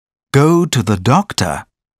Go to the doctor.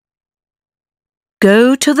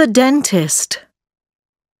 Go to the dentist.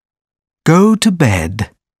 Go to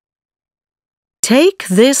bed. Take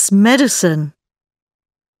this medicine.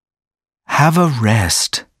 Have a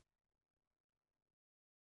rest.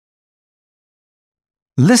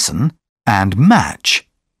 Listen and match.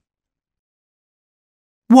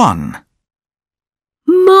 1.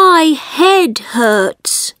 My head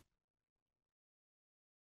hurts.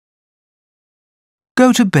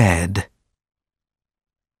 Go to bed.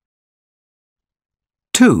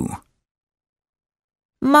 2.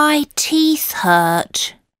 My teeth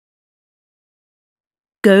hurt.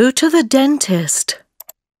 Go to the dentist.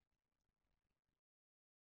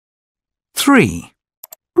 3.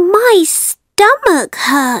 My stomach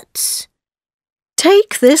hurts.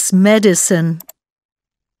 Take this medicine.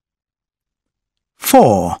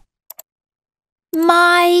 4.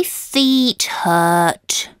 My feet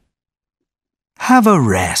hurt. Have a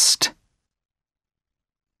rest.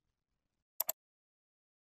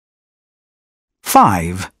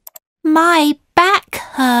 5. My back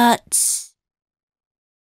hurts.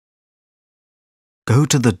 Go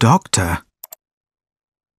to the doctor.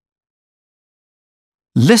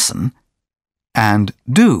 Listen and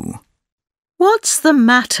do. What's the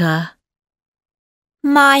matter?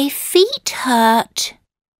 My feet hurt.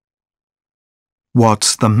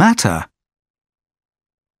 What's the matter?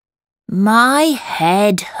 My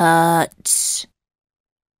head hurts.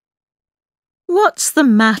 What's the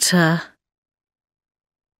matter?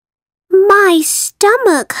 My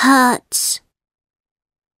stomach hurts.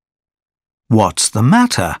 What's the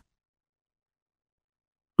matter?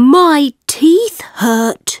 My teeth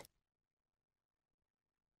hurt.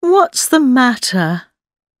 What's the matter?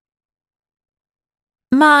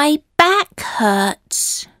 My back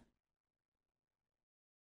hurts.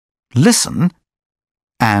 Listen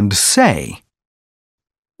and say.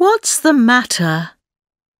 What's the matter?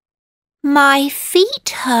 My feet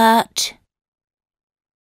hurt.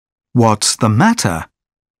 What's the matter?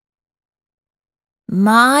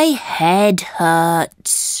 My head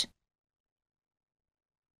hurts.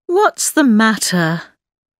 What's the matter?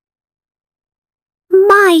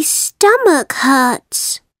 My stomach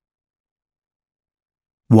hurts.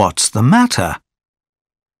 What's the matter?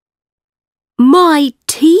 My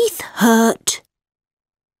teeth hurt.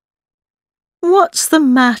 What's the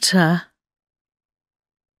matter?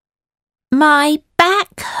 My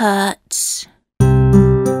back hurts.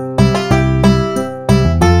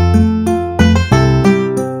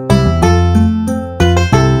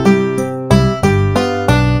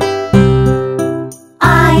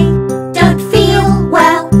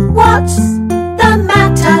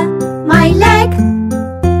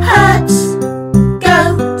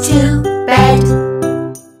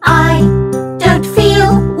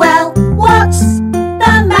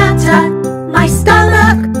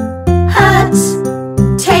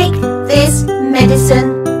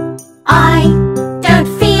 I don't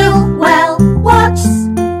feel well. What's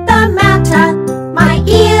the matter? My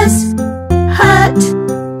ears hurt.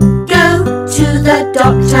 Go to the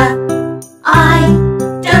doctor. I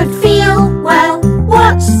don't feel well.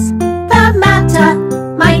 What's the matter?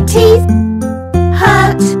 My teeth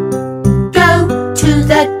hurt. Go to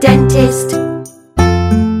the dentist.